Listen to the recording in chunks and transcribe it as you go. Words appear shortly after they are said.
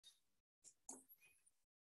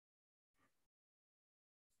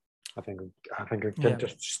I think we can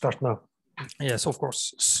just start now. Yes, of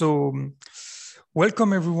course. So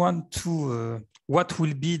welcome everyone to what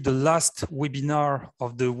will be the last webinar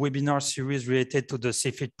of the webinar series related to the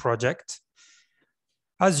SylFeED project.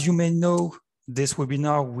 As you may know, this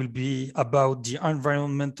webinar will be about the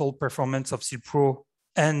environmental performance of SylPro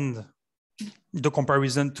and the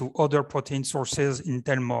comparison to other protein sources in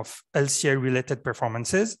terms of LCA-related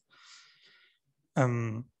performances.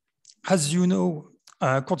 As you know,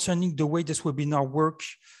 concerning the way this webinar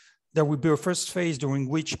works, there will be a first phase during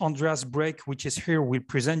which Andreas Brekke, which is here, will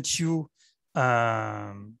present you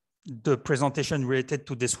the presentation related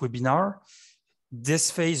to this webinar.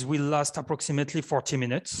 This phase will last approximately 40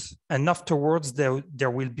 minutes. And afterwards, there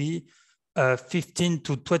will be a 15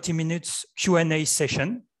 to 20 minutes Q&A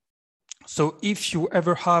session. So if you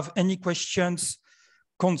ever have any questions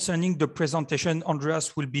concerning the presentation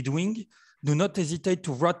Andreas will be doing, do not hesitate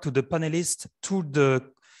to write to the panelists through the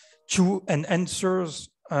Q and answers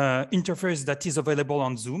interface that is available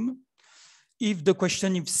on Zoom. If the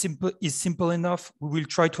question is simple enough, we will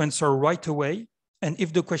try to answer right away. And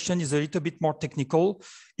if the question is a little bit more technical,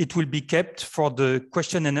 it will be kept for the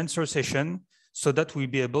question and answer session so that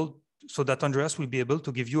Andreas will be able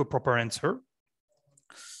to give you a proper answer.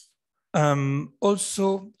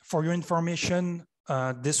 Also, for your information,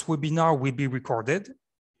 this webinar will be recorded.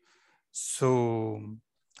 So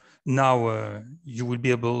now you will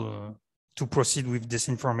be able to proceed with this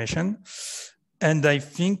information. And I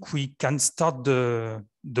think we can start the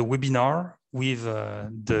webinar with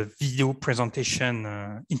the video presentation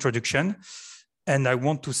introduction. And I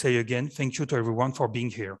want to say again, thank you to everyone for being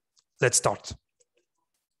here. Let's start.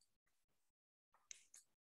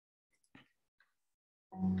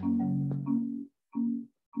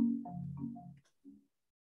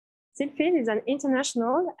 SylFeED is an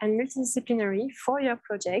international and multidisciplinary four-year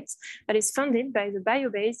project that is funded by the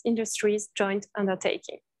Bio-Based Industries Joint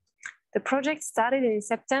Undertaking. The project started in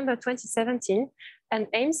September 2017 and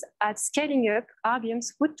aims at scaling up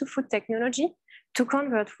Arbium's wood-to-food technology to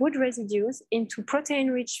convert wood residues into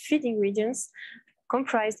protein-rich feed ingredients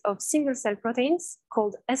comprised of single-cell proteins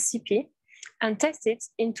called SCP and test it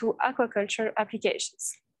into aquaculture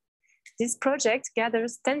applications. This project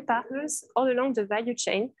gathers 10 partners all along the value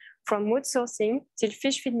chain, from wood sourcing till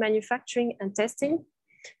fish feed manufacturing and testing,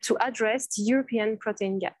 to address the European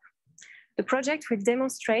protein gap. The project will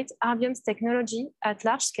demonstrate Arbium's technology at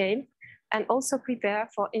large scale and also prepare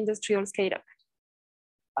for industrial scale-up.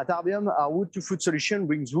 At Arbium, our wood-to-food solution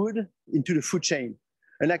brings wood into the food chain.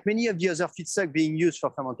 Unlike many of the other feedstock being used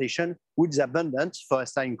for fermentation, wood is abundant,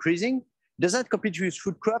 forests are increasing, does not compete with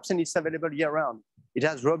food crops, and it's available year-round. It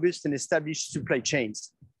has robust and established supply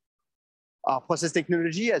chains. Our process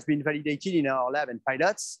technology has been validated in our lab and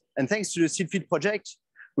pilots, and thanks to the SylFeED project,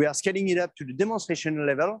 we are scaling it up to the demonstration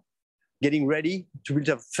level, getting ready to build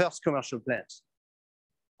our first commercial plant.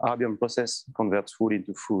 Arbium process converts wood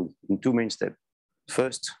into food in two main steps.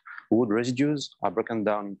 First, wood residues are broken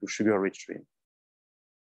down into sugar-rich stream.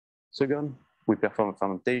 Second, we perform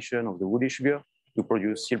fermentation of the woody sugar to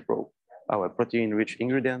produce SylPro, our protein-rich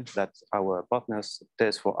ingredient that our partners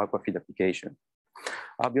test for aquafeed application.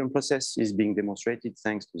 Arbium process is being demonstrated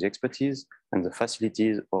thanks to the expertise and the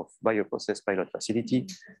facilities of Bioprocess Pilot Facility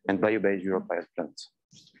and Bio-Based Europe Pilot Plant.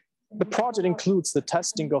 The project includes the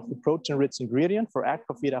testing of the protein-rich ingredient for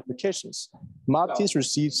aquafeed applications. Maltese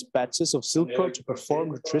receives batches of SylPro to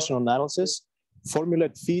perform nutritional analysis,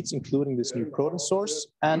 formulate feeds including this new protein source,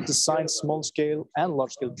 and design small-scale and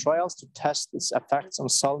large-scale trials to test its effects on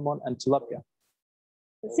salmon and tilapia.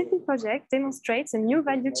 The SylFeED project demonstrates a new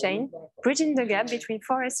value chain, bridging the gap between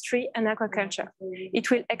forestry and aquaculture. It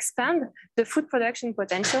will expand the food production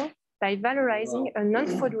potential by valorizing a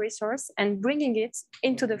non-food resource and bringing it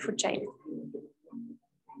into the food chain.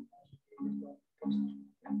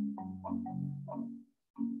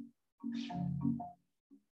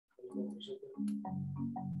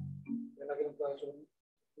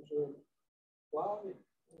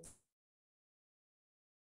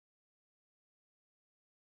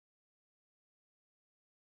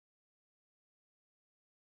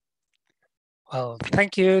 Well,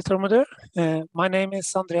 thank you, Tormodor. My name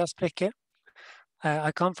is Andreas Brekke.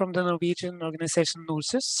 I come from the Norwegian organization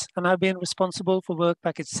NORSUS, and I've been responsible for work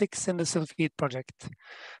package 6 in the SylFeED project.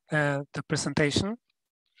 The presentation,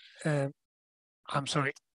 I'm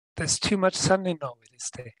sorry, there's too much sun in Norway this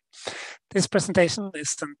day. This presentation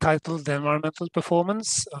is entitled The Environmental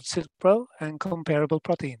Performance of SylPro and Comparable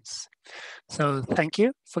Proteins. So thank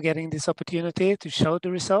you for getting this opportunity to show the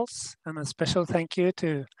results, and a special thank you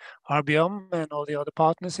to Arbium and all the other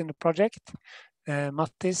partners in the project,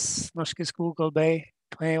 Mattis, Norske Skog, Golbey,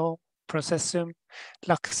 Peo, Processum,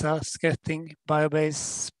 Laxa, Sketting,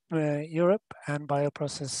 Biobase Europe, and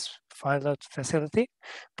Bioprocess Pilot Facility,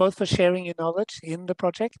 both for sharing your knowledge in the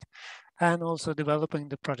project and also developing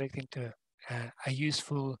the project into a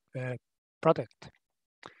useful product.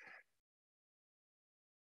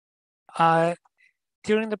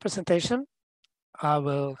 During the presentation, I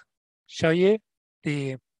will show you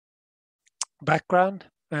the background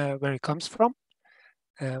where it comes from.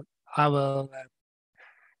 I will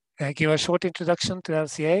give a short introduction to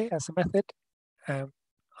LCA as a method.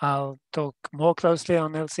 I'll talk more closely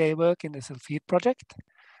on LCA work in the SylFeed project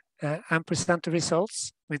and present the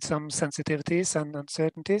results with some sensitivities and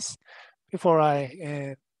uncertainties before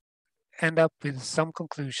I end up with some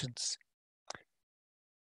conclusions.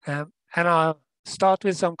 And I'll start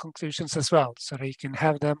with some conclusions as well, so that you can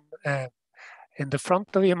have them in the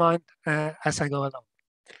front of your mind as I go along.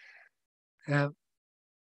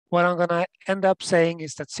 What I'm going to end up saying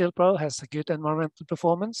is that SylPro has a good environmental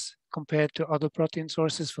performance compared to other protein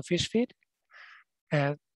sources for fish feed.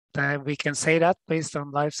 That we can say that based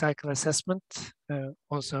on life cycle assessment,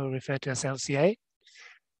 also referred to as LCA.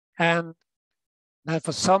 And that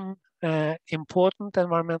for some important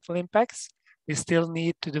environmental impacts, we still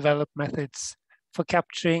need to develop methods for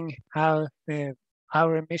capturing how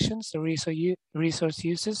our emissions, the resource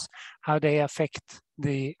uses, how they affect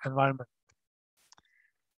the environment.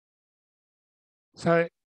 So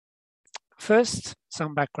first,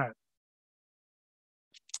 some background.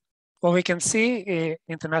 What we can see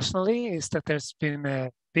internationally is that there's been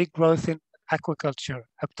a big growth in aquaculture,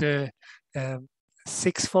 up to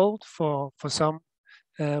sixfold for some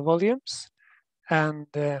volumes. And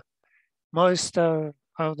most of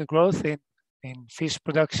the growth in fish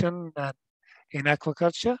production and in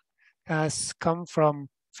aquaculture has come from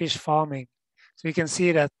fish farming. So we can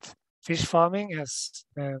see that fish farming has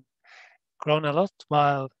grown a lot,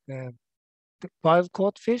 while the wild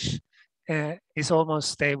caught fish is almost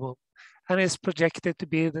stable and is projected to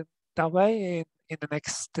be that way in the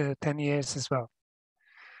next 10 years as well.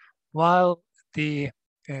 While the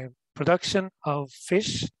production of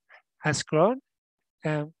fish has grown,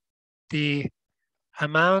 the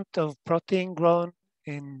amount of protein grown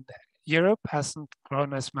in Europe hasn't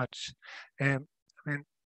grown as much. I mean,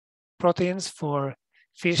 proteins for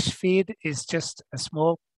fish feed is just a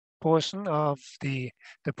small portion of the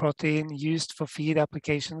protein used for feed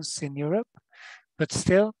applications in Europe, but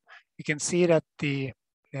still you can see that the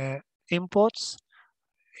imports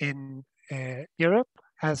in Europe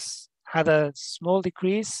has had a small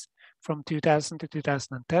decrease from 2000 to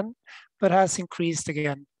 2010, but has increased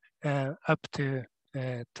again up to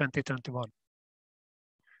 2021.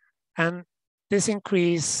 And this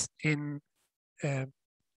increase in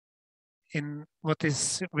what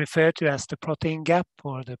is referred to as the protein gap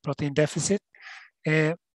or the protein deficit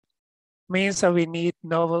means that we need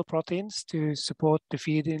novel proteins to support the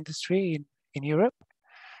feed industry in Europe.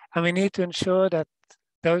 And we need to ensure that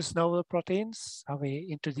those novel proteins are we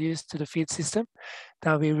introduced to the feed system,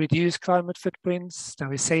 that we reduce climate footprints, that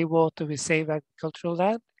we save water, we save agricultural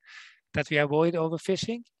land, that we avoid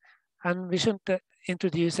overfishing, and we shouldn't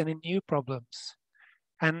introduce any new problems.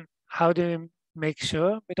 And how do we make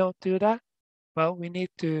sure we don't do that? Well, we need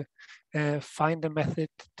to find a method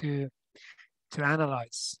to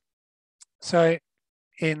analyze. So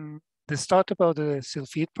in the startup of the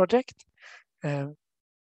SylFeed project,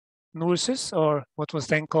 NORSUS, or what was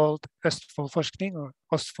then called Østfoldforskning or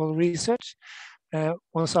Østfold Research,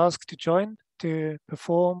 was asked to join to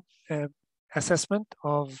perform assessment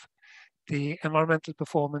of the environmental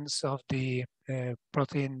performance of the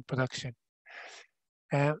protein production.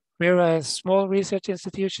 We're a small research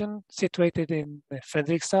institution situated in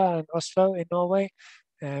Fredrikstad and Oslo in Norway.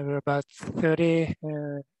 We're about 30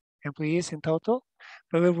 employees in total,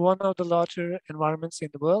 but we're one of the larger environments in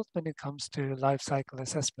the world when it comes to life cycle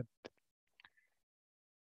assessment.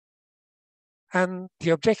 And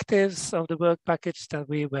the objectives of the work package that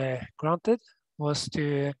we were granted was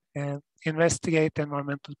to investigate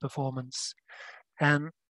environmental performance.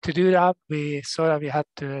 And to do that, we saw that we had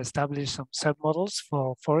to establish some submodels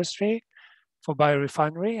for forestry, for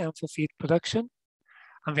biorefinery, and for feed production.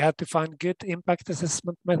 And we had to find good impact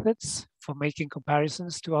assessment methods for making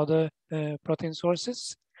comparisons to other protein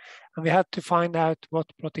sources. And we had to find out what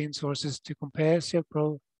protein sources to compare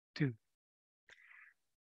SylPro to.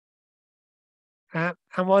 And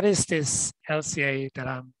what is this LCA that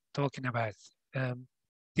I'm talking about?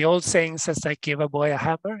 The old saying says that give a boy a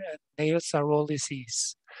hammer and nails are all he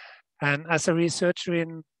sees. And as a researcher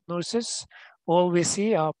in NORSUS, all we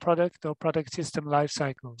see are product or product system life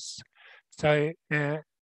cycles. So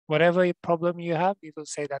whatever problem you have, we will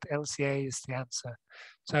say that LCA is the answer.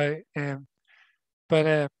 So,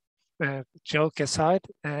 but joke aside,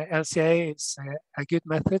 LCA is a good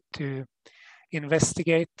method to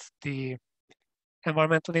investigate the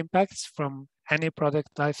environmental impacts from any product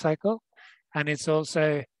life cycle, and it's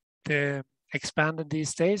also expanded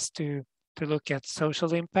these days to look at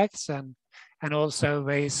social impacts and also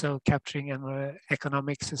ways of capturing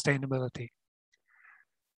economic sustainability.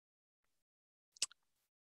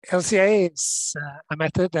 LCA is a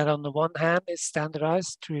method that on the one hand is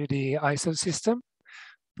standardized through the ISO system,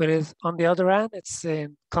 but on the other hand, it's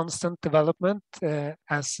in constant development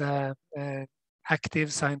as an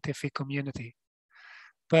active scientific community.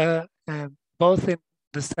 But both in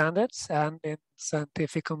the standards and in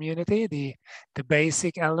scientific community, the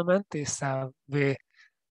basic element is we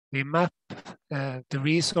map the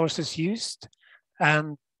resources used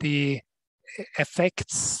and the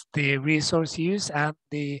effects the resource use and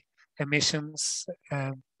the emissions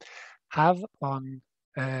have on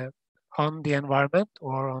the environment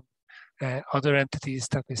or on other entities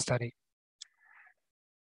that we study.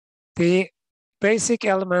 The basic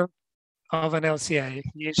element of an LCA,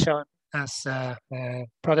 here shown as a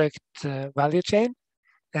product value chain,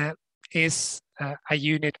 is a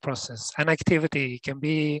unit process. An activity can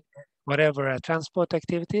be whatever, a transport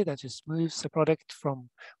activity that just moves the product from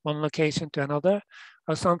one location to another,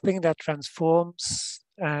 or something that transforms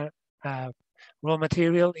raw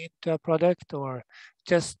material into a product or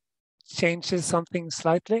just changes something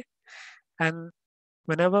slightly. And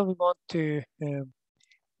whenever we want to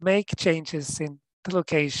make changes in the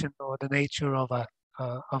location or the nature of a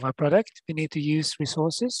product, we need to use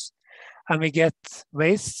resources, and we get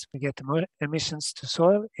waste, we get emissions to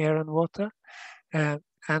soil, air, and water,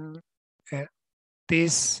 and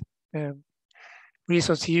these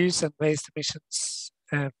resource use and waste emissions,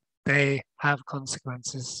 they have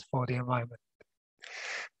consequences for the environment.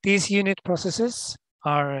 These unit processes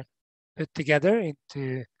are put together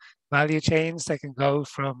into value chains that can go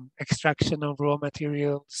from extraction of raw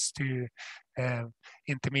materials to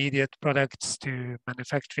intermediate products to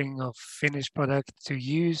manufacturing of finished product to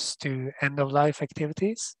use to end-of-life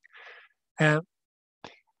activities. And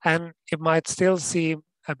it might still seem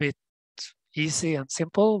a bit easy and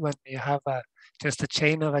simple when you have just a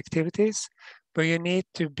chain of activities, but you need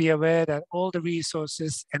to be aware that all the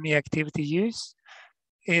resources any activity use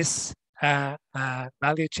is a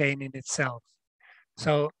value chain in itself.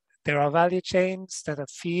 So there are value chains that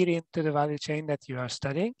feed into the value chain that you are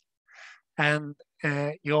studying, and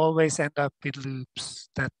you always end up with loops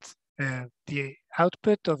that the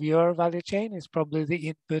output of your value chain is probably the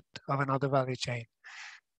input of another value chain.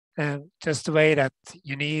 Just the way that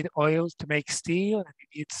you need oil to make steel and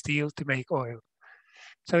you need steel to make oil.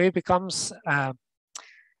 So it becomes a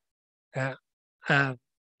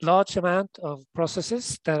large amount of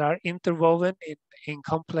processes that are interwoven in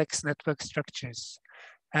complex network structures.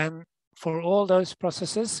 And for all those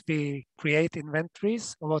processes, we create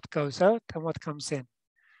inventories of what goes out and what comes in.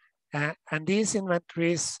 And these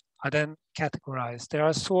inventories are then categorized. They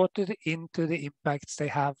are sorted into the impacts they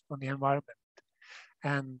have on the environment.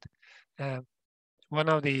 And one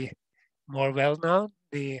of the more well-known,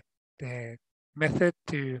 the method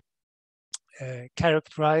to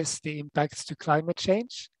characterize the impacts to climate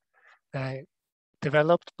change,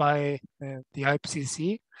 developed by the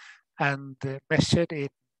IPCC and measured in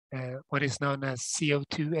what is known as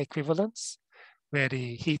CO2 equivalence, where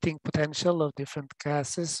the heating potential of different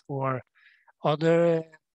gases or other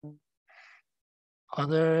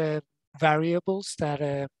variables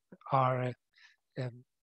that are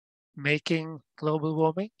making global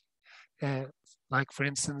warming, like for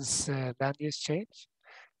instance, land use change.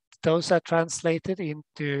 Those are translated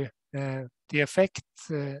into the effect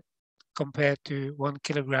compared to 1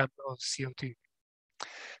 kilogram of CO2.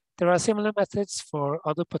 There are similar methods for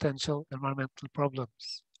other potential environmental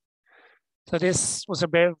problems. So this was a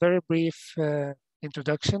very, very brief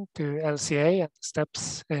introduction to LCA and the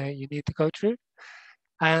steps you need to go through.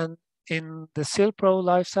 And in the SylPro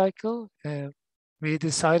lifecycle, we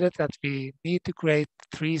decided that we need to create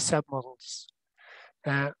 3 submodels.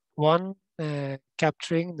 One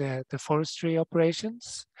capturing the forestry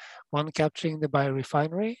operations, one capturing the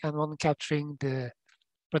biorefinery, and one capturing the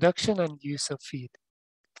production and use of feed.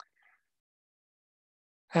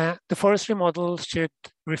 The forestry model should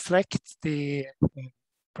reflect the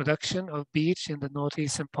production of beech in the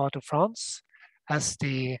northeastern part of France, as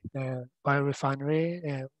the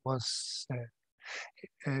biorefinery was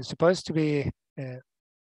supposed to be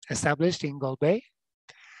established in Golbey,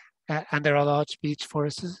 and there are large beech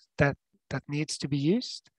forests that needs to be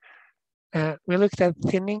used. We looked at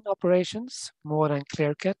thinning operations more than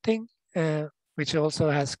clear cutting, which also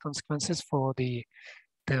has consequences for the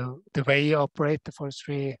way you operate the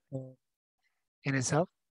forestry in itself.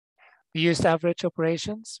 We used average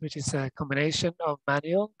operations, which is a combination of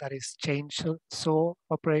manual, that is chainsaw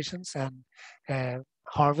operations, and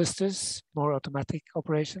harvesters, more automatic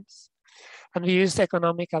operations. And we used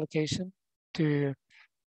economic allocation to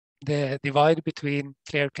the divide between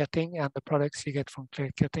clear cutting and the products you get from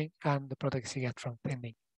clear cutting and the products you get from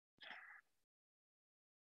thinning.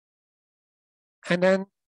 And then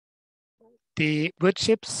the wood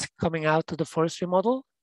chips coming out of the forestry model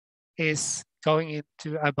is going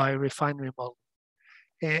into a biorefinery model.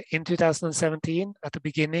 In 2017, at the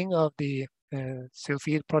beginning of the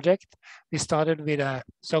SylFeed project, we started with a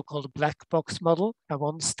so-called black box model, a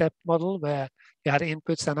one-step model where you had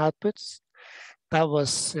inputs and outputs. That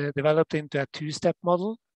was developed into a two-step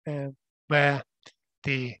model where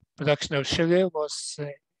the production of sugar was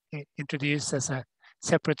introduced as a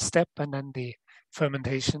separate step, and then the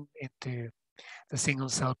fermentation into the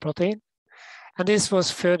single-cell protein. And this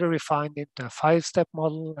was further refined into a 5-step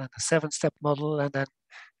model and a 7-step model, and then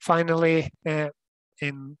finally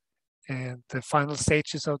in the final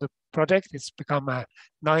stages of the project, it's become a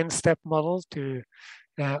 9-step model to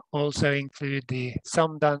also include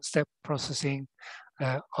some down-step processing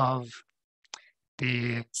of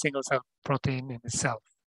the single-cell protein in itself.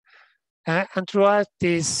 And throughout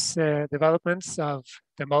these developments of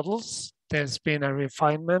the models, there's been a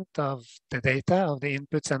refinement of the data, of the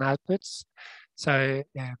inputs and outputs. So,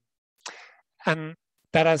 and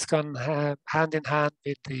that has gone hand in hand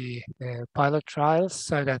with the pilot trials,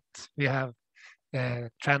 so that we have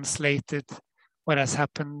translated what has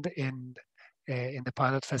happened in the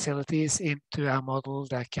pilot facilities into a model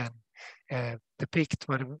that can depict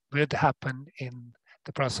what would happen in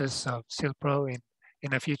the process of SylPro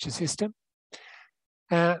in a future system.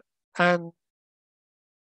 And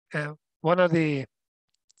one of the,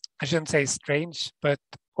 I shouldn't say strange, but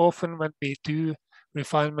often when we do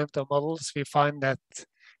refinement of models, we find that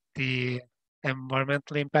the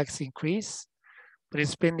environmental impacts increase. But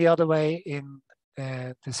it's been the other way in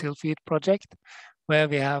the SylFeed project, where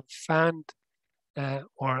we have found,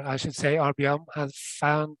 or I should say RBM has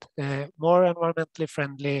found more environmentally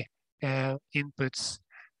friendly inputs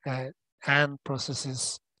and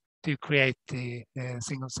processes to create the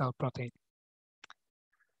single-cell protein.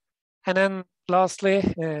 And then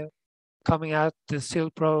lastly, coming out, the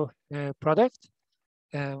SylPro product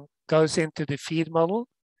goes into the feed model,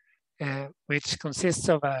 which consists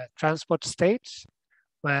of a transport stage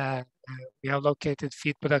where we have located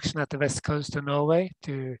feed production at the west coast of Norway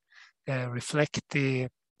to reflect the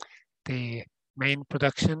main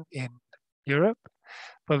production in Europe.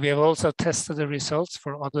 But we have also tested the results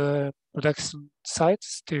for other production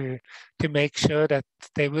sites to make sure that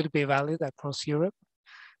they would be valid across Europe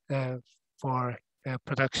for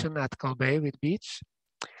production at Golbey with beech.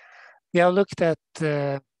 We have looked at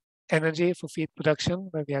energy for feed production,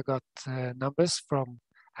 where we have got numbers from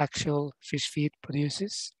actual fish feed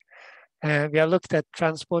producers. We have looked at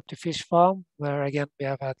transport to fish farm, where again we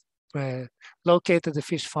have had located the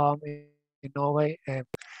fish farm in Norway,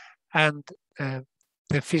 and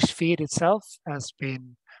the fish feed itself has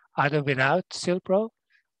been either without SylPro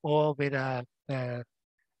or with a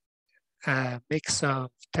mix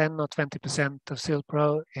of 10 or 20% of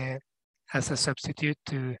SylPro as a substitute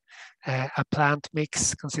to a plant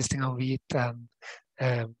mix consisting of wheat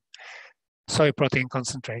and soy protein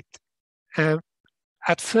concentrate.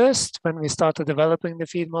 At first, when we started developing the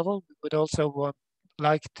feed model, we would also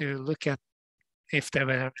like to look at if there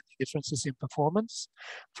were any differences in performance,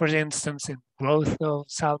 for instance, in growth of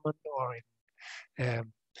salmon or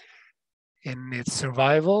in its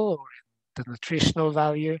survival or in the nutritional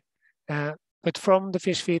value. But from the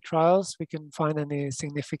fish feed trials, we can find any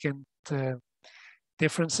significant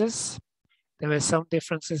differences. There were some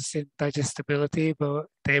differences in digestibility, but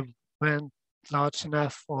they weren't large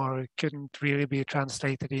enough or couldn't really be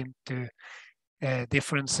translated into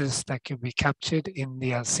differences that could be captured in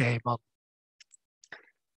the LCA model.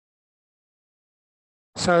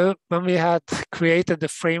 So when we had created the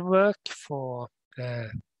framework for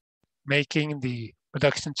making the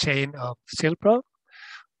production chain of SylPro,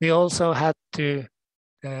 we also had to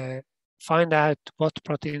find out what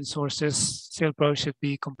protein sources SylPro should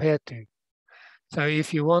be compared to. So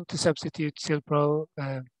if you want to substitute SylPro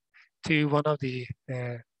to one of the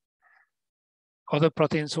other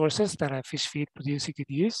protein sources that a fish feed producer could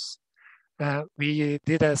use, we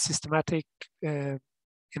did a systematic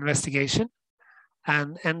investigation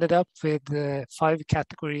and ended up with 5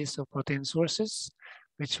 categories of protein sources,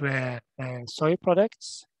 which were soy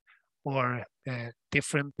products, or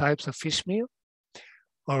different types of fish meal,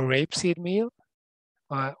 or rapeseed meal,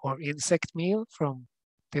 or insect meal from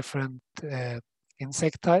different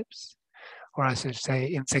insect types, or I should say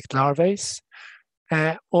insect larvae,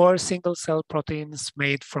 or single cell proteins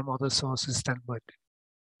made from other sources than wood.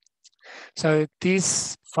 So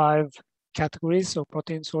these 5 categories of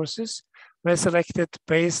protein sources were selected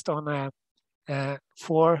based on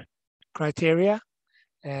 4 criteria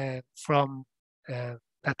from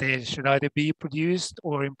that they should either be produced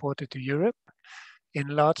or imported to Europe in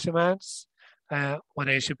large amounts, or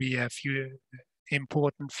they should be a few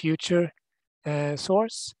important future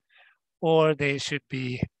source, or they should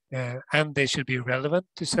be relevant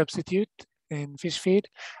to substitute in fish feed,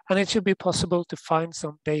 and it should be possible to find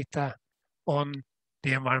some data on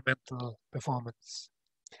the environmental performance.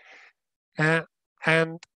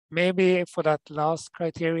 And maybe for that last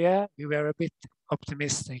criteria, we were a bit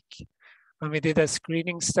optimistic. When we did a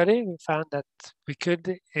screening study, we found that we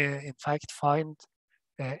could, in fact, find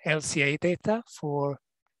LCA data for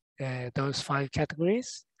those 5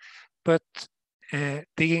 categories, but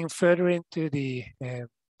digging further into the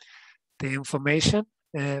information,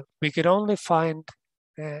 we could only find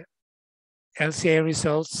LCA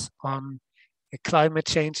results on a climate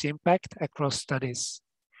change impact across studies.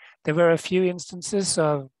 There were a few instances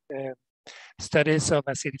of studies of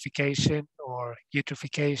acidification or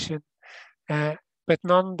eutrophication, but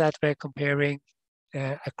none that were comparing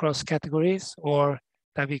across categories or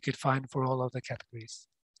that we could find for all of the categories.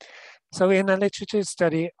 So in a literature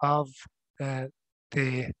study of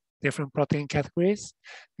the different protein categories,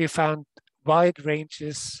 we found wide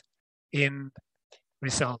ranges in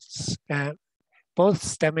results, both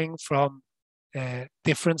stemming from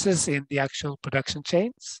differences in the actual production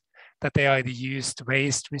chains, that they either used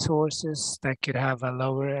waste resources that could have a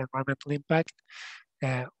lower environmental impact,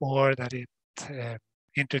 or that it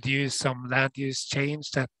introduced some land use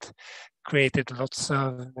change that created lots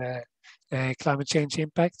of climate change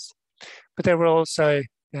impacts. But there were also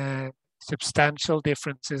substantial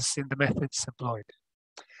differences in the methods employed.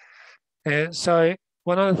 So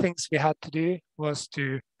one of the things we had to do was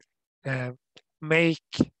to make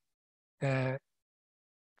the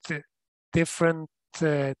different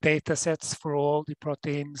data sets for all the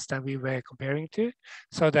proteins that we were comparing to,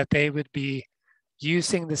 so that they would be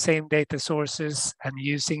using the same data sources and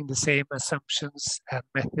using the same assumptions and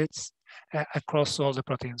methods across all the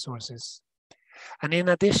protein sources. And in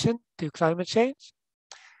addition to climate change,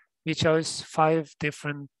 we chose 5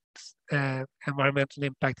 different environmental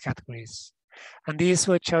impact categories. And these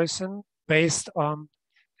were chosen based on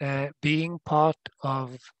being part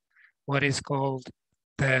of what is called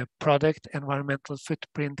the product environmental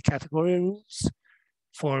footprint category rules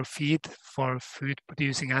for feed for food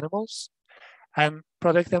producing animals. And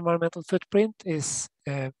product environmental footprint is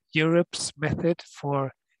Europe's method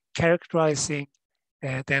for characterizing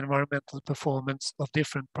the environmental performance of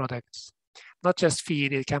different products. Not just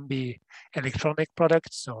feed, it can be electronic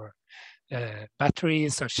products or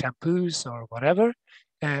batteries or shampoos or whatever,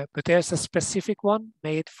 but there's a specific one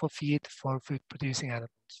made for feed for food producing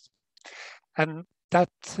animals. And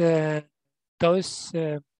that those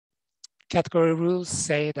category rules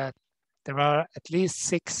say that there are at least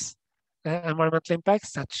 6 environmental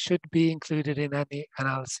impacts that should be included in any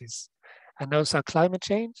analysis. And those are climate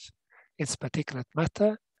change, it's particulate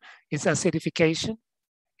matter, it's acidification,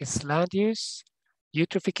 it's land use,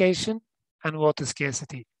 eutrophication, and water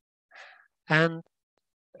scarcity. And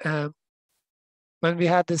when we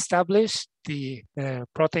had established the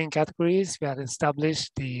protein categories, we had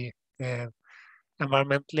established the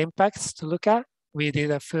environmental impacts to look at, we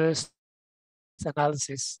did a first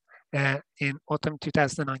analysis in autumn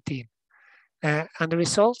 2019. And the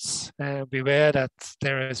results, we were that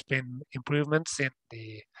there has been improvements in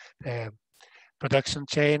the production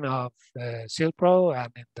chain of SylPro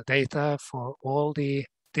and in the data for all the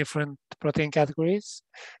different protein categories.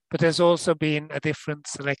 But there's also been a different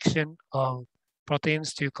selection of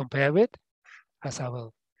proteins to compare with, as I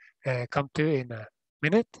will come to in a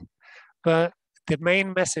minute. But the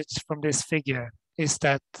main message from this figure is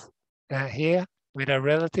that here, with a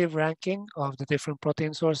relative ranking of the different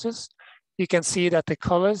protein sources, you can see that the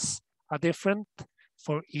colors are different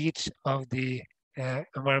for each of the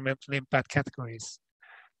environmental impact categories.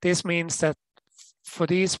 This means that for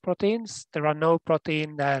these proteins, there are no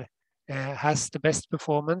protein that has the best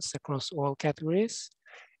performance across all categories,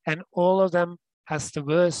 and all of them has the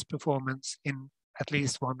worst performance in at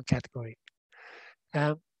least one category.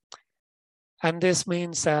 And this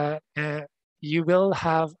means you will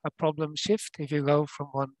have a problem shift if you go from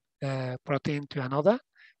one protein to another,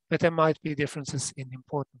 but there might be differences in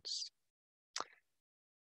importance.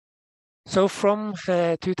 So from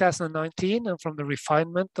 2019 and from the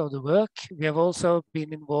refinement of the work, we have also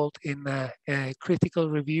been involved in a critical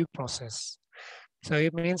review process. So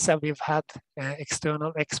it means that we've had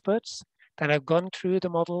external experts that have gone through the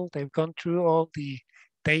model, they've gone through all the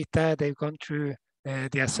data, they've gone through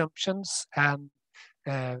the assumptions and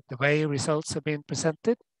the way results have been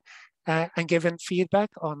presented, and given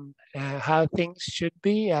feedback on how things should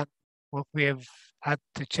be and what we have had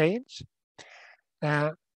to change.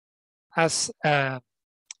 As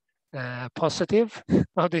positive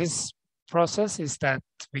of this process is that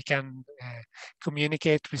we can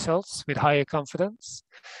communicate results with higher confidence.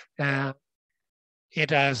 It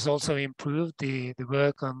has also improved the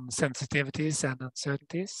work on sensitivities and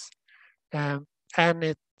uncertainties. And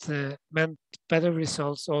it meant better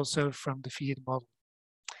results also from the feed model.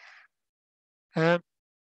 I'm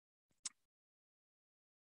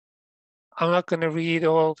not going to read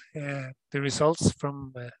all the results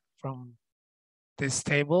from this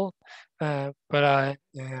table, but I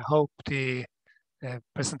hope the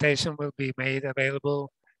presentation will be made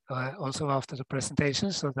available also after the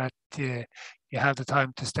presentation, so that you have the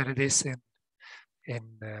time to study this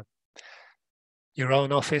in your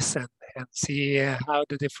own office and see how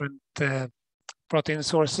the different protein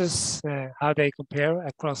sources, how they compare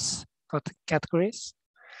across categories.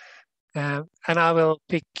 And I will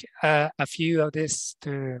pick a few of this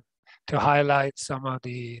to highlight some of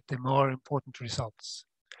the more important results.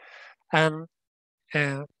 And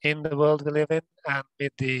in the world we live in, and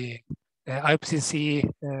with the IPCC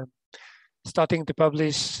starting to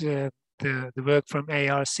publish the work from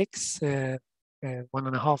AR6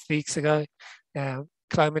 1.5 weeks ago,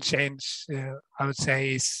 climate change, I would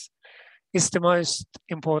say, is the most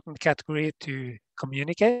important category to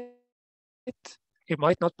communicate. It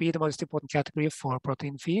might not be the most important category for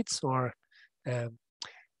protein feeds or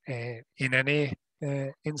in any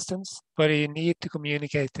instance, but you need to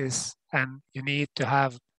communicate this, and you need to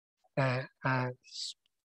have a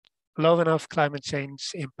low enough climate change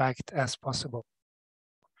impact as possible.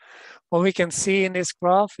 What we can see in this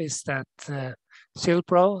graph is that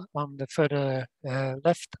SylPro on the further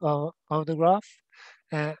left of the graph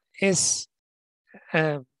is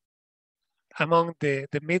among the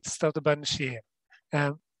midst of the bunch here.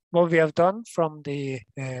 What we have done from the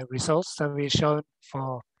results that we've shown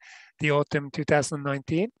for the autumn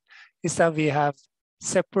 2019 is that we have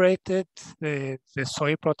separated the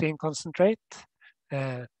soy protein concentrate,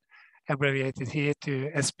 abbreviated here to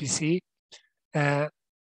SPC,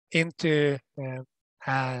 into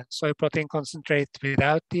soy protein concentrate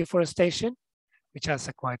without deforestation, which has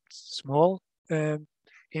a quite small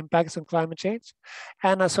impacts on climate change,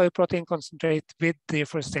 and a soy protein concentrate with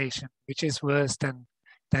deforestation, which is worse than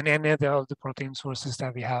any of the protein sources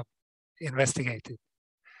that we have investigated.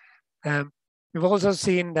 We've also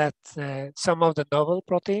seen that some of the novel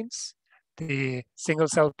proteins, the single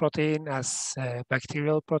cell protein as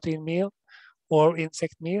bacterial protein meal or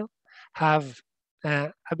insect meal, have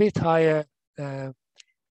a bit higher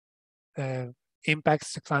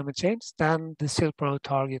impacts to climate change than the SylPro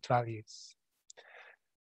target values.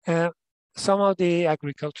 Some of the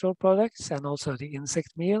agricultural products and also the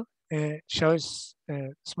insect meal shows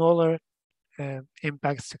smaller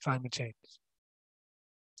impacts to climate change.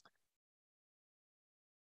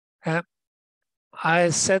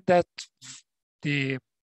 I said that the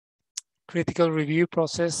critical review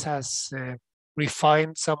process has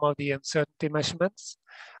refined some of the uncertainty measurements.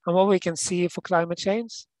 And what we can see for climate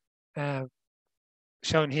change,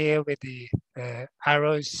 shown here with the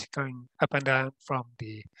arrows going up and down from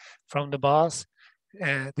the bars,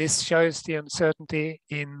 this shows the uncertainty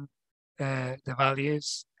in the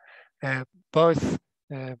values, both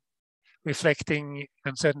reflecting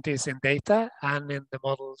uncertainties in data and in the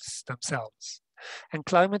models themselves. And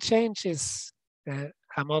climate change is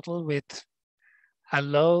a model with a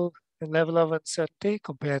low level of uncertainty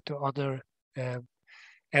compared to other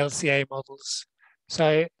LCA models.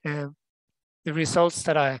 So the results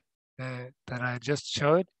that I just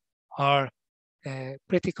showed are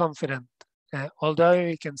pretty confident, although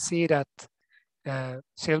you can see that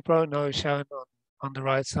SylPro now shown on the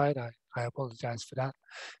right side. I apologize for that.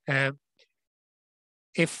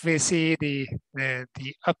 If we see the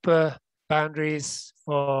upper boundaries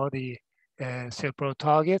for the SylPro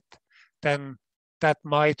target, then that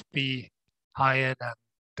might be higher than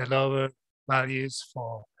the lower values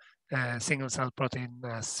for single cell protein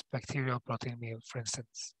as bacterial protein meal, for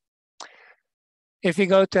instance. If we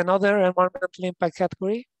go to another environmental impact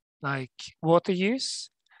category, like water use,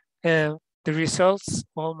 the results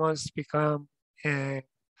almost become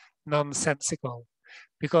nonsensical,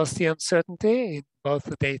 because the uncertainty in both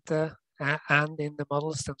the data and in the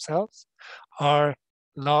models themselves are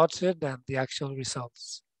larger than the actual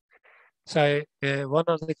results. So one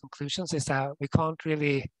of the conclusions is that we can't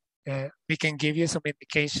really, we can give you some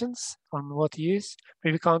indications on what to use,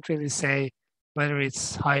 but we can't really say whether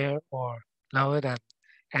it's higher or lower than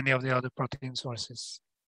any of the other protein sources.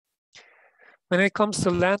 When it comes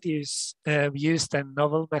to land use, we used a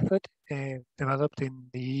novel method developed in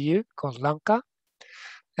the EU called LANCA.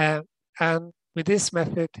 And with this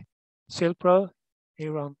method, SylPro,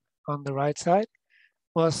 here on the right side,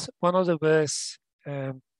 was one of the worst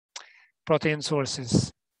protein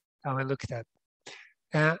sources that we looked at.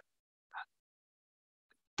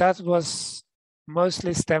 That was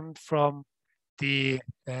mostly stemmed from the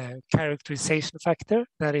characterization factor,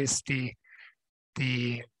 that is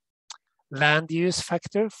the land use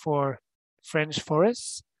factor for French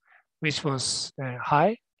forests, which was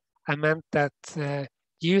high, and meant that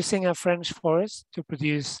using a French forest to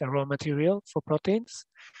produce a raw material for proteins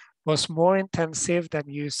was more intensive than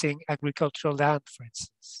using agricultural land, for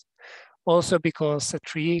instance. Also because a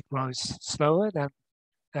tree grows slower than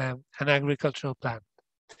an agricultural plant.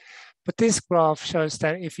 But this graph shows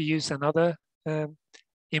that if you use another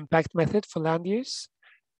impact method for land use,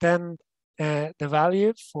 then the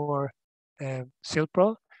value for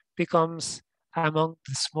SylPro becomes among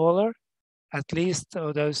the smaller, at least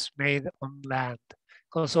of those made on land,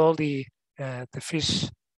 because all the fish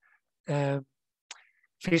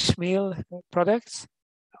meal products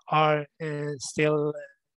are still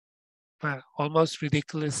almost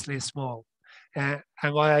ridiculously small. And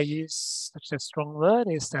why I use such a strong word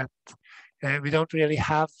is that we don't really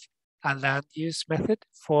have a land use method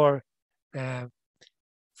for the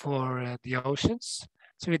oceans.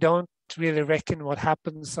 So we don't really reckon what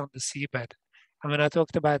happens on the seabed. And when I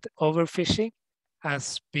talked about overfishing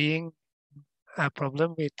as being a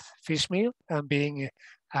problem with fish meal and being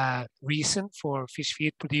a reason for fish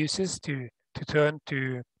feed producers to turn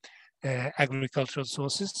to agricultural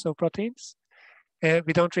sources of proteins,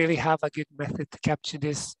 we don't really have a good method to capture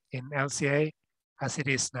this in LCA as it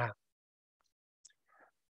is now.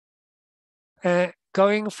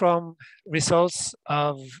 Going from results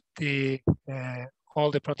of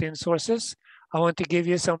all the protein sources, I want to give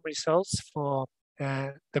you some results for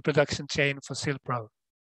the production chain for SylPro.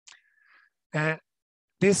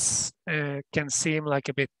 This can seem like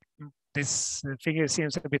a bit, this figure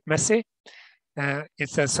seems a bit messy.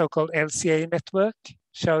 It's a so-called LCA network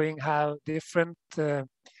showing how different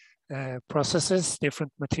processes,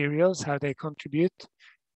 different materials, how they contribute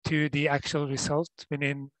to the actual result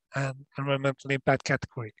within an environmental impact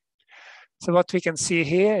category. So what we can see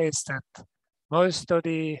here is that most of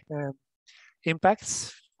the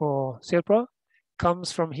impacts for SylPro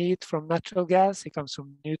comes from heat from natural gas, it comes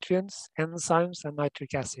from nutrients, enzymes, and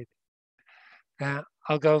nitric acid.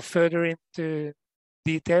 I'll go further into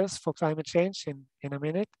details for climate change in a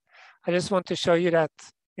minute. I just want to show you that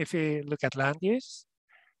if you look at land use,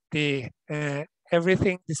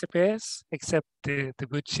 everything disappears except the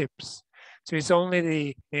wood chips. So it's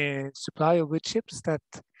only the supply of wood chips that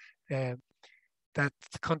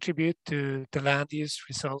contribute to the land use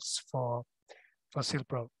results for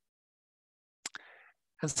SylPro.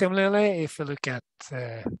 And similarly, if you look at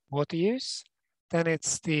water use, then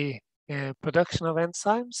it's the production of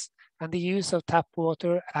enzymes and the use of tap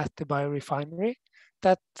water at the biorefinery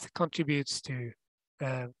that contributes to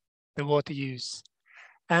the water use.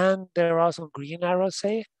 And there are some green arrows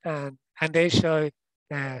here, and they show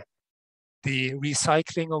the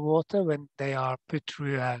recycling of water when they are put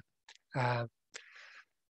through a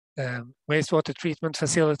wastewater treatment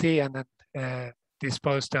facility and then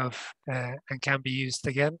disposed of and can be used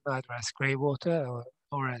again, either as grey water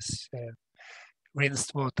or as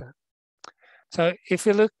rinsed water. So if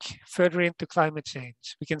we look further into climate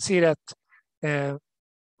change, we can see that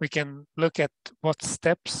we can look at what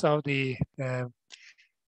steps of the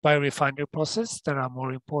biorefinery process that are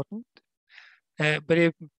more important. But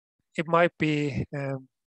it might be,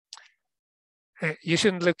 you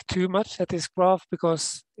shouldn't look too much at this graph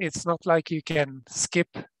because it's not like you can skip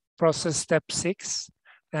process step 6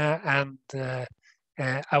 and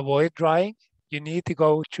avoid drying. You need to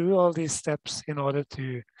go through all these steps in order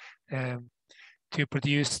to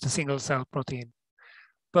produce the single cell protein.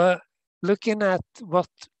 But looking at what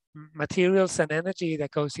materials and energy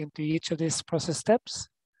that goes into each of these process steps,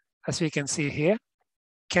 as we can see here,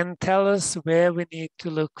 can tell us where we need to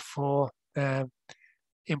look for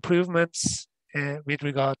improvements with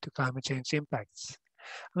regard to climate change impacts.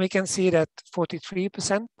 And we can see that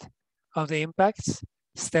 43% of the impacts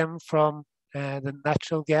stem from the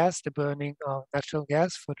natural gas, the burning of natural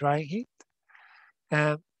gas for drying heat.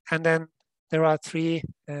 And then there are 3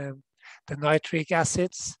 the nitric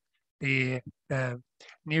acids, the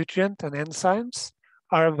nutrient and enzymes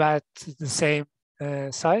are about the same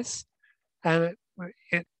size. And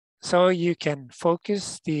so you can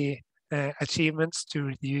focus the achievements to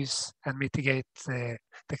reduce and mitigate the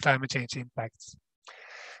climate change impacts.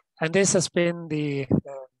 And this has been the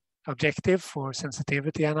objective for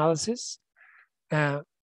sensitivity analysis. And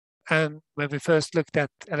when we first looked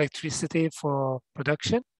at electricity for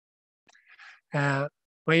production, where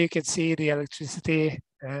you can see the electricity,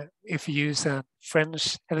 if you use a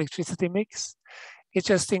French electricity mix, it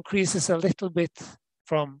just increases a little bit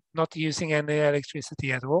from not using any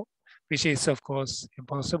electricity at all, which is of course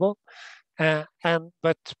impossible.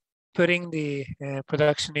 But putting the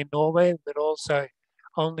production in Norway will also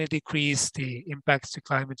only decrease the impacts to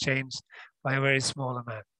climate change by a very small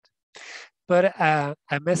amount. But a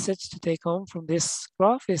message to take home from this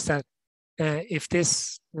graph is that if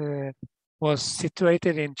this was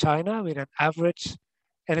situated in China with an average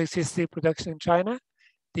electricity production in China,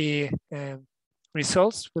 the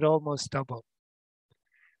results would almost double.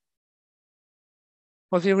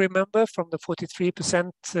 What we remember from the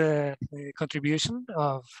 43% contribution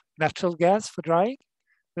of natural gas for drying,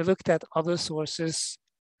 we looked at other sources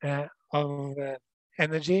of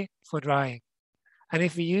energy for drying. And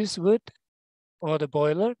if we use wood or the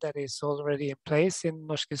boiler that is already in place in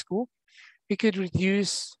Norske Skog, we could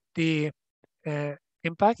reduce the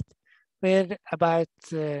impact with about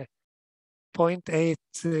 0.8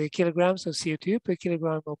 kilograms of CO2 per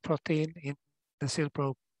kilogram of protein in the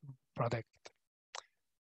SylPro product.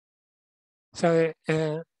 So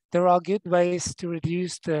there are good ways to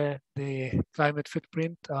reduce the climate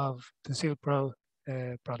footprint of the SylPro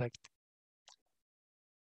product.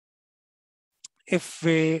 If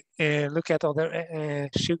we look at other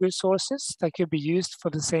sugar sources that could be used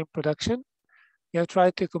for the same production, we have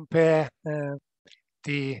tried to compare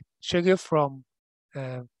the sugar from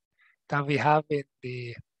that we have in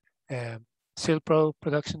the SylPro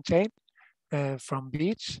production chain from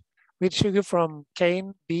beech with sugar from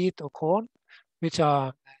cane, beet, or corn, which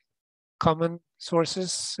are common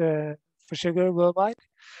sources for sugar worldwide.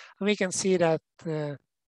 And we can see that there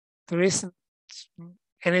isn't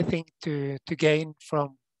anything to gain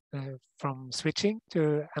from switching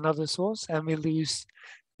to another source, and we lose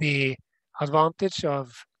the advantage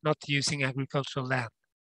of not using agricultural land.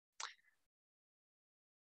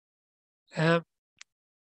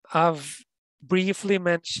 I've briefly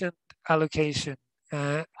mentioned allocation.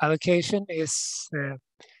 Allocation is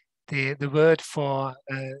the word for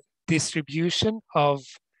distribution of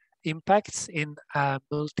impacts in a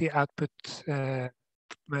multi-output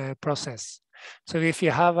process. So if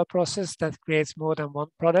you have a process that creates more than one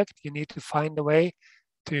product, you need to find a way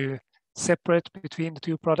to separate between the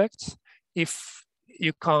two products if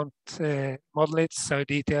you can't model it so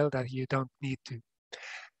detailed that you don't need to.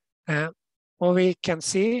 What we can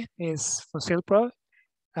see is for SylPro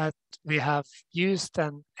that we have used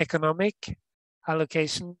an economic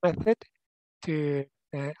allocation method to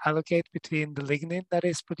allocate between the lignin that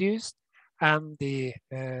is produced and the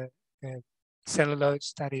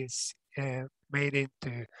cellulose that is made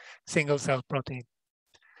into single cell protein.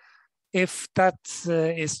 If that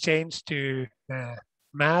is changed to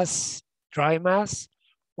mass, dry mass,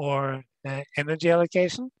 or energy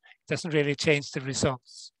allocation, it doesn't really change the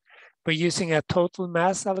results. But using a total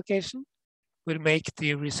mass allocation will make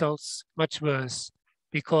the results much worse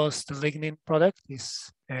because the lignin product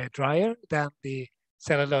is drier than the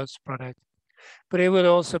cellulose product. But it will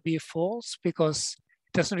also be false because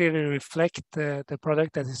it doesn't really reflect the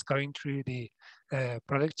product that is going through the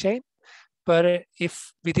product chain. But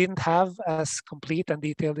if we didn't have as complete and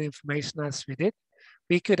detailed information as we did,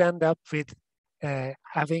 we could end up with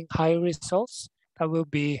having high results that will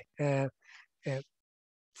be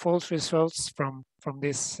false results from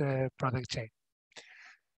this product chain.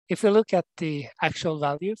 If we look at the actual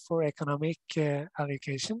value for economic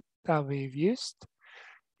allocation that we've used,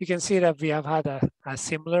 you can see that we have had a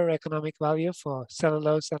similar economic value for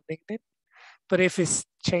cellulose and lignin. But if we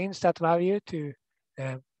change that value to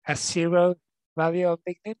a zero value of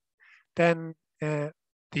lignin, then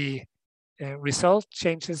the result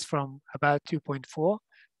changes from about 2.4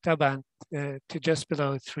 to just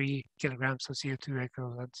below 3 kilograms of CO2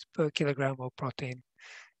 equivalents per kilogram of protein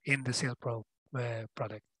in the SylPro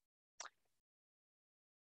product.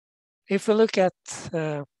 If we look at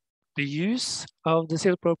the use of the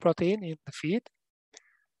SylPro protein in the feed,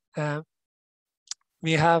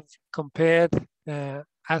 we have compared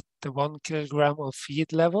at the 1 kilogram of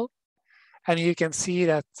feed level, and you can see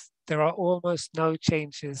that there are almost no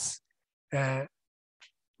changes in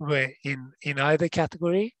either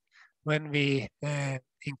category when we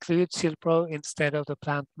include SylPro instead of the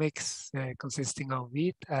plant mix consisting of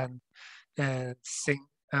wheat and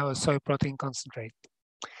soy protein concentrate.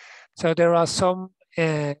 So there are some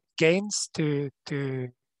gains to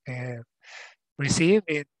receive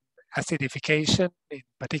in acidification, in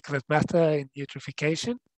particulate matter, in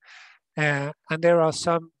eutrophication, and there are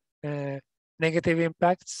some negative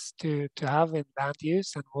impacts to have in land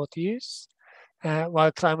use and water use,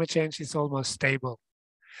 while climate change is almost stable.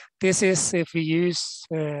 This is if we use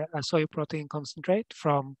a soy protein concentrate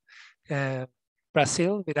from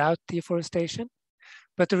Brazil without deforestation,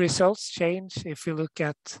 but the results change if you look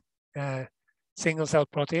at single cell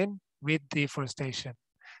protein with deforestation.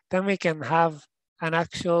 Then we can have an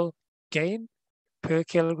actual gain per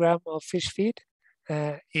kilogram of fish feed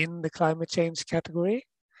in the climate change category,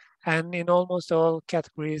 and in almost all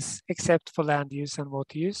categories except for land use and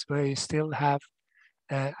water use, where you still have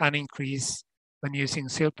an increase when using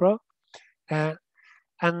SylPro.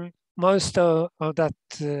 And most of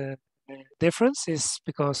that difference is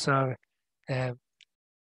because of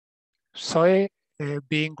soy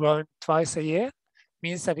being grown twice a year,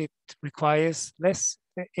 means that it requires less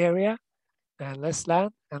area, less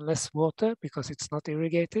land and less water because it's not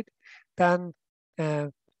irrigated than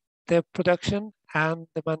the production and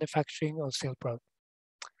the manufacturing of SylPro.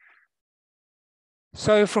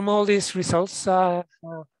 So from all these results I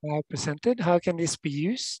presented, how can this be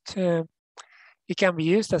used? It can be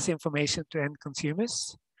used as information to end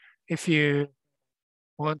consumers. If you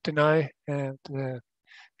want to know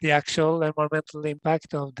the actual environmental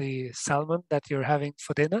impact of the salmon that you're having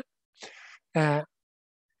for dinner,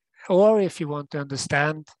 or if you want to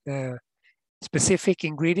understand specific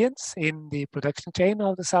ingredients in the production chain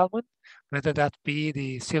of the salmon, whether that be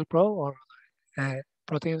the SylPro or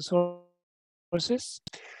protein sources.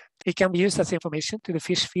 It can be used as information to the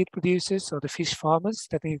fish feed producers or the fish farmers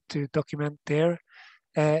that need to document their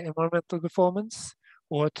environmental performance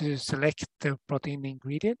or to select the protein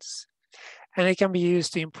ingredients. And it can be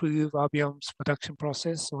used to improve Arbiom's production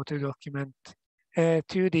process or to document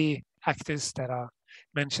to the actors that are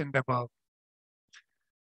mentioned above.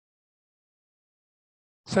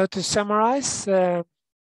 So to summarize,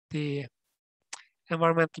 the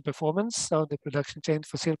environmental performance of the production chain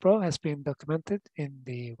for SylPro has been documented in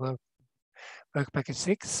the work package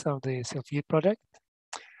 6 of the SylFeed project.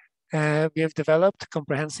 We have developed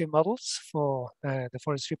comprehensive models for the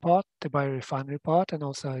forestry part, the biorefinery part, and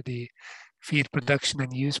also the feed production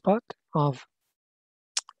and use part of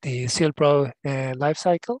the SylPro life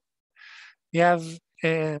cycle. We have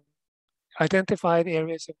identified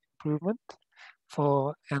areas of improvement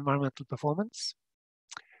for environmental performance.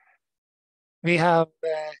 We have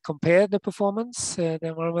compared the performance, the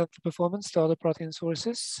environmental performance to other protein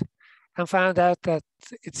sources, and found out that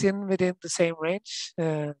it's within the same range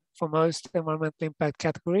for most environmental impact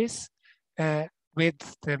categories,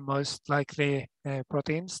 with the most likely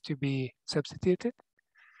proteins to be substituted.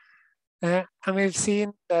 And we've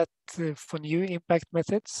seen that for new impact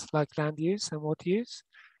methods like land use and water use,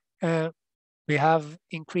 we have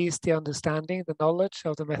increased the understanding, the knowledge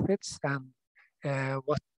of the methods and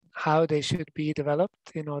how they should be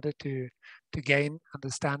developed in order to gain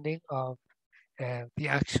understanding of the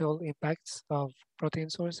actual impacts of protein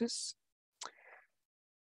sources.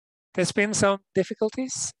 There's been some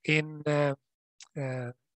difficulties in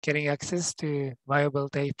getting access to viable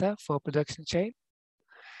data for production chain.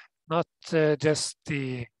 Not just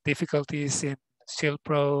the difficulties in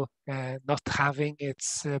SylPro not having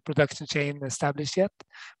its production chain established yet,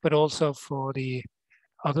 but also for the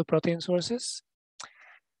other protein sources.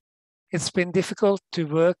 It's been difficult to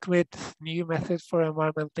work with new methods for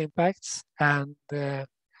environmental impacts and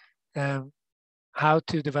how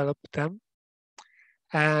to develop them.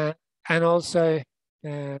 And also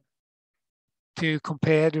to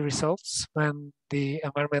compare the results when the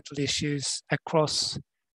environmental issues across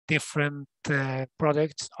different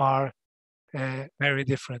products are very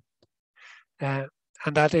different. And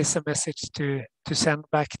that is a message to send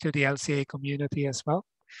back to the LCA community as well,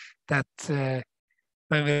 that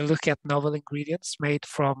when we look at novel ingredients made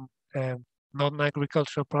from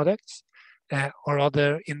non-agricultural products or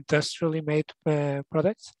other industrially made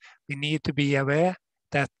products, we need to be aware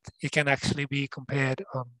that it can actually be compared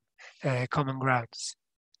on common grounds.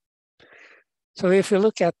 So if you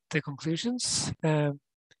look at the conclusions,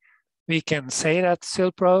 we can say that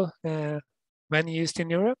SylPro, when used in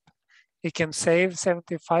Europe, it can save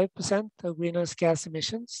 75% of greenhouse gas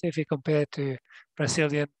emissions if you compare to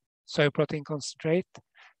Brazilian soy protein concentrate,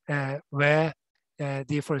 where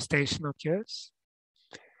deforestation occurs.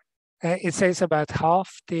 It saves about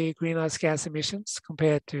half the greenhouse gas emissions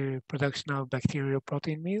compared to production of bacterial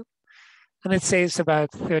protein meal. And it saves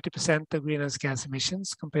about 30% of greenhouse gas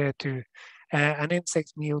emissions compared to an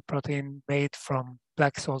insect meal protein made from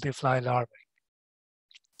black salty fly larvae.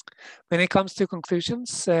 When it comes to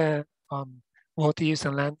conclusions on water use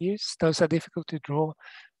and land use, those are difficult to draw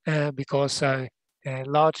because of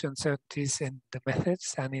large uncertainties in the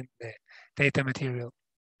methods and in the data material.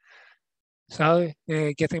 So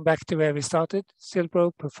getting back to where we started,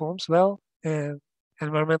 SylPro performs well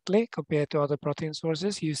environmentally compared to other protein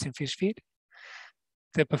sources used in fish feed.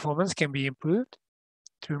 The performance can be improved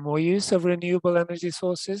through more use of renewable energy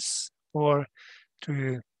sources or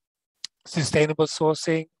through sustainable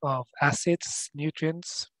sourcing of acids,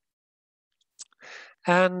 nutrients,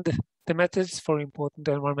 and the methods for important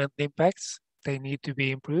environmental impacts, they need to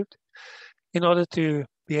be improved in order to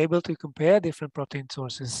be able to compare different protein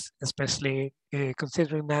sources, especially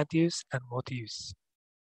considering land use and water use.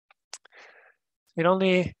 The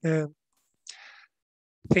only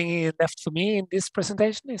thing left for me in this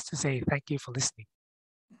presentation is to say thank you for listening.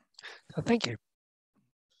 So thank you.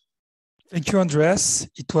 Thank you, Andreas.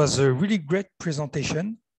 It was a really great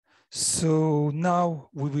presentation. So now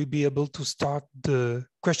we will be able to start the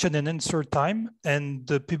question and answer time, and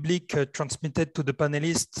the public transmitted to the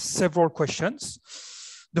panelists several questions.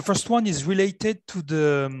 The first one is related to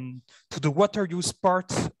the water use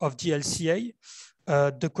part of the LCA.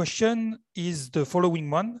 The question is the following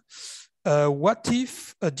one. What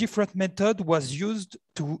if a different method was used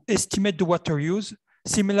to estimate the water use,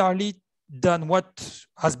 similarly than what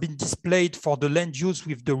has been displayed for the land use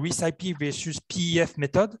with the RIS-IP versus PEF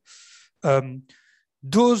method?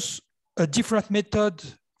 Those different method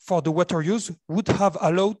for the water use would have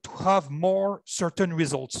allowed to have more certain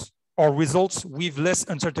results or results with less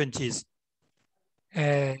uncertainties?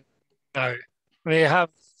 No, we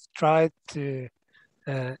have tried to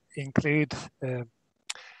include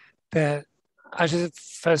I should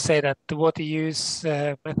first say that the water use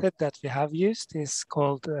method that we have used is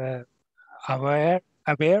called AWARE,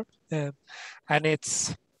 and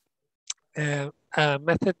it's a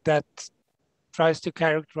method that tries to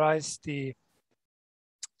characterize the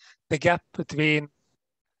gap between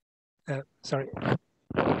the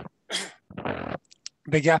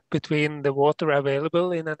gap between the water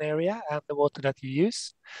available in an area and the water that you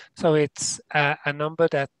use. So it's a number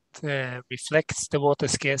that reflects the water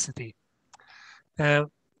scarcity.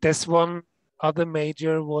 There's one other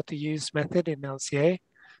major water use method in LCA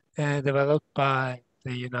developed by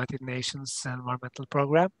the United Nations Environmental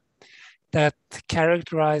Programme that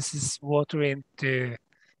characterizes water into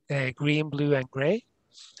green, blue, and gray,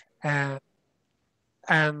 and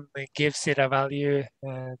it gives it a value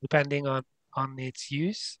depending on its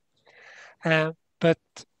use. But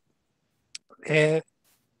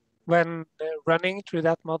when running through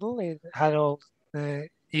that model, it had all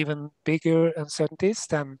even bigger uncertainties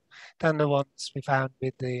than the ones we found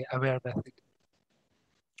with the AWARE method.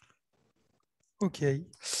 Okay.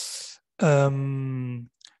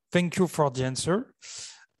 Thank you for the answer.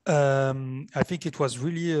 I think it was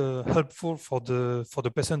really helpful for the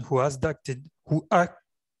person who asked that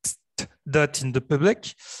in the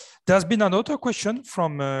public. There's been another question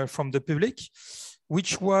from the public,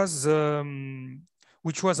 which was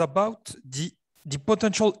about the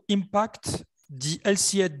potential impact the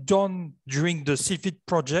LCA done during the SylFeed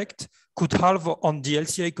project could have on the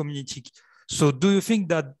LCA community. So do you think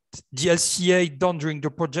that the LCA done during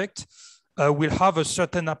the project will have a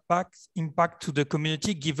certain impact to the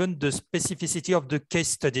community given the specificity of the case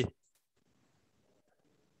study?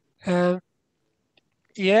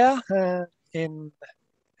 Yeah, in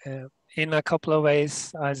a couple of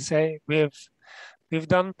ways, I'd say we've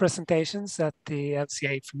done presentations at the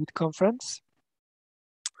LCA Food Conference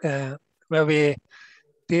where we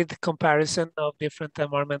did comparison of different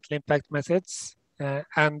environmental impact methods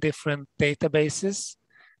and different databases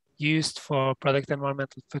used for product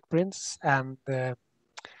environmental footprints and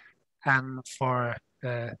for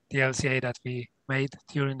the LCA that we made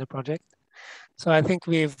during the project. So I think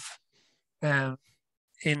we've in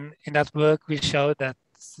that work we showed that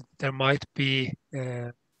there might be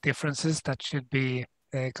differences that should be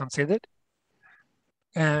considered.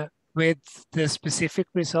 With the specific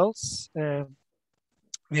results,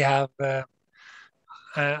 we have,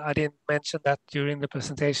 I didn't mention that during the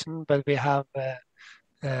presentation, but we have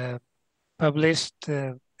published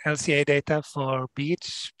LCA data for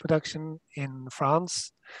beech production in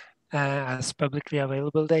France as publicly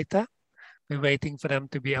available data. We're waiting for them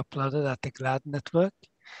to be uploaded at the GLAD network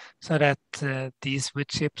so that these wood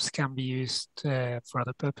chips can be used for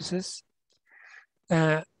other purposes.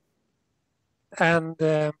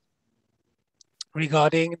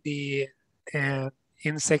 Regarding the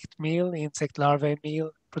insect larvae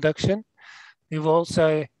meal production, we've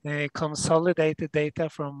also consolidated data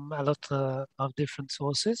from a lot of different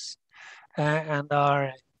sources and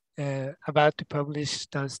are about to publish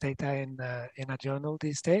those data in a journal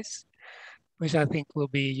these days, which I think will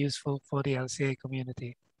be useful for the LCA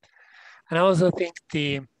community. And I also think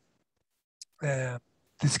the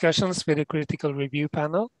discussions with the critical review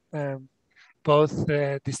panel, both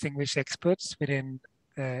distinguished experts within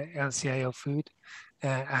LCA of food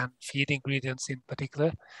and feed ingredients in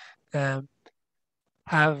particular,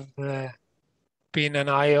 have been an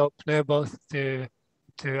eye-opener both to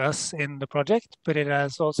us in the project, but it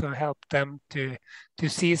has also helped them to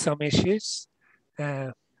see some issues,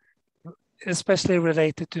 especially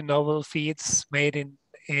related to novel feeds made in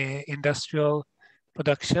industrial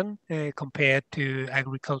production compared to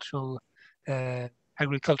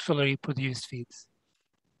agriculturally produced feeds.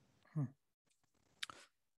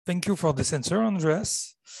 Thank you for this answer,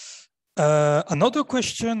 Andreas. Another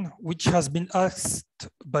question which has been asked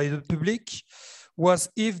by the public was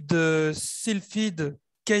if the SylFeed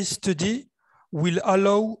case study will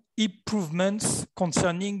allow improvements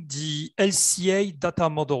concerning the LCA data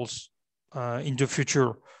models in the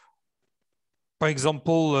future. For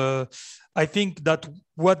example, I think that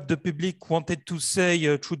what the public wanted to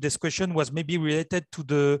say through this question was maybe related to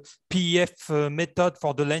the PEF method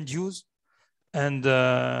for the land use. And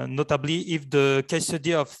notably, if the case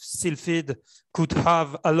study of SylFeed could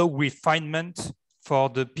have allow refinement for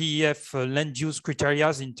the PEF land use criteria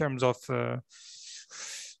in terms of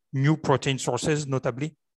new protein sources,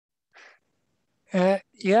 notably.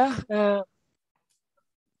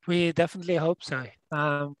 We definitely hope so.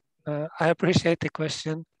 I appreciate the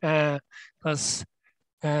question because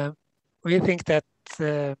we think that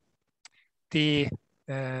the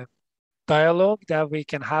dialogue that we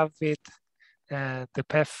can have with the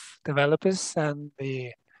PEF developers and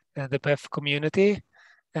the PEF community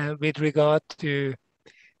with regard to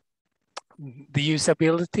the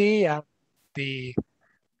usability and the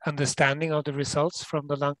understanding of the results from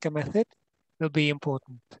the Lanka method will be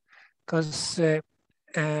important, because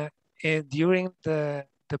during the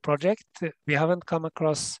project we haven't come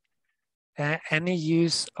across any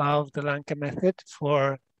use of the Lanka method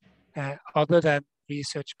for other than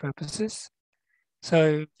research purposes.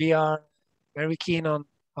 So we are very keen on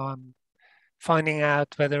finding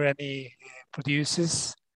out whether any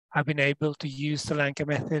producers have been able to use the Lanka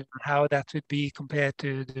method and how that would be compared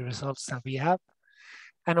to the results that we have.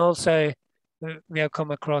 And also we have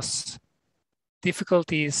come across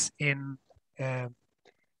difficulties in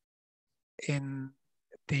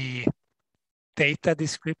the data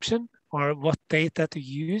description, or what data to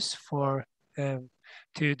use for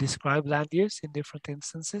to describe land use in different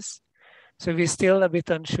instances. So we're still a bit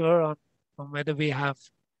unsure on whether we have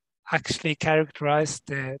actually characterized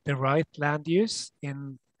the right land use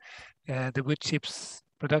in the wood chips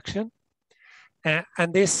production.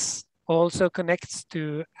 And this also connects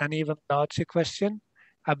to an even larger question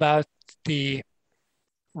about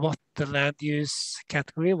what the land use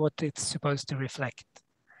category, what it's supposed to reflect.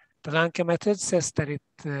 The Lanka method says that it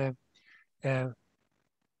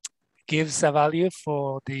gives a value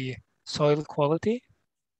for the soil quality.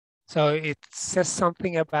 So it says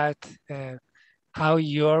something about how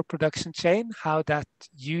your production chain, how that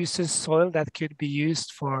uses soil that could be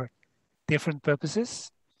used for different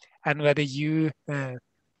purposes, and whether you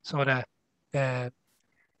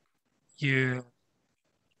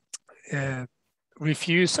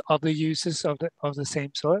refuse other uses of the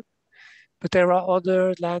same soil. But there are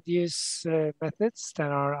other land use methods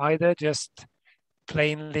that are either just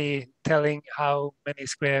plainly telling how many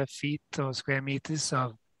square feet or square meters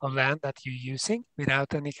of land that you're using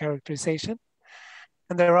without any characterization.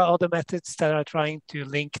 And there are other methods that are trying to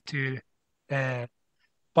link to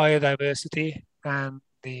biodiversity and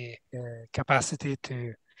the capacity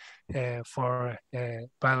for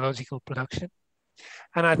biological production.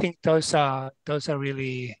 And I think those are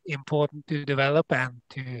really important to develop and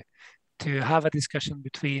to have a discussion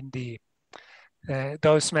between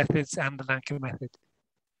those methods and the Lanka method.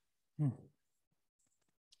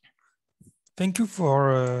 Thank you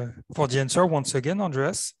for the answer once again,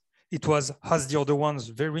 Andreas. It was, as the other ones,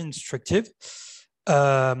 very instructive.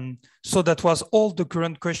 So that was all the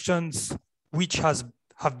current questions which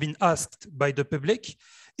have been asked by the public.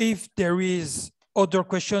 If there is other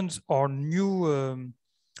questions or new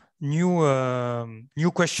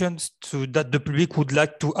questions that the public would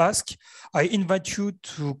like to ask, I invite you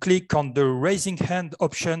to click on the raising hand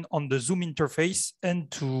option on the Zoom interface and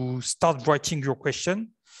to start writing your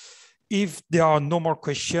question. If there are no more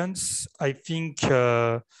questions, I think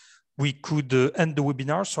we could end the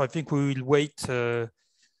webinar. So I think we will wait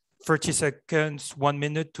 30 seconds, 1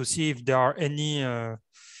 minute to see if there are any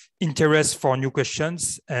interest for new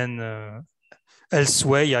questions. And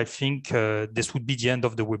elsewhere, I think this would be the end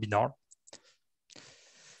of the webinar.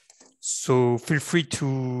 So feel free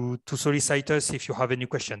to solicit us if you have any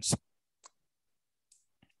questions.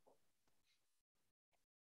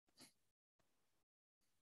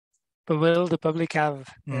 But will the public have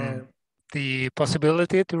the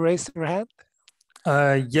possibility to raise their hand?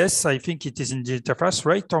 Yes, I think it is in the interface,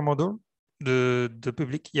 right, Tormodor? The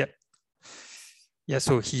public, yeah. Yeah,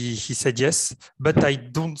 so he said yes, but I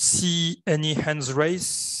don't see any hands raised.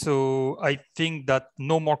 So I think that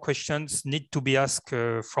no more questions need to be asked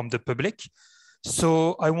from the public.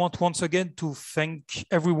 So I want once again to thank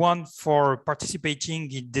everyone for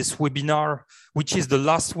participating in this webinar, which is the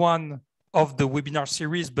last one of the webinar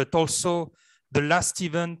series, but also the last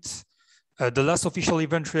event, the last official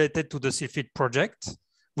event related to the SylFeed project,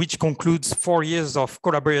 which concludes 4 years of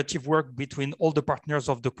collaborative work between all the partners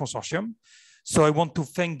of the consortium. So I want to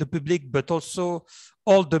thank the public, but also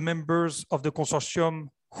all the members of the consortium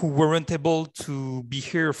who weren't able to be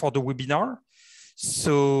here for the webinar.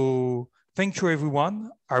 So thank you,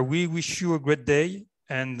 everyone. I really wish you a great day.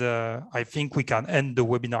 And I think we can end the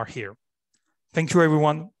webinar here. Thank you,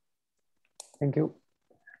 everyone. Thank you.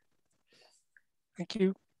 Thank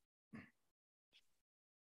you.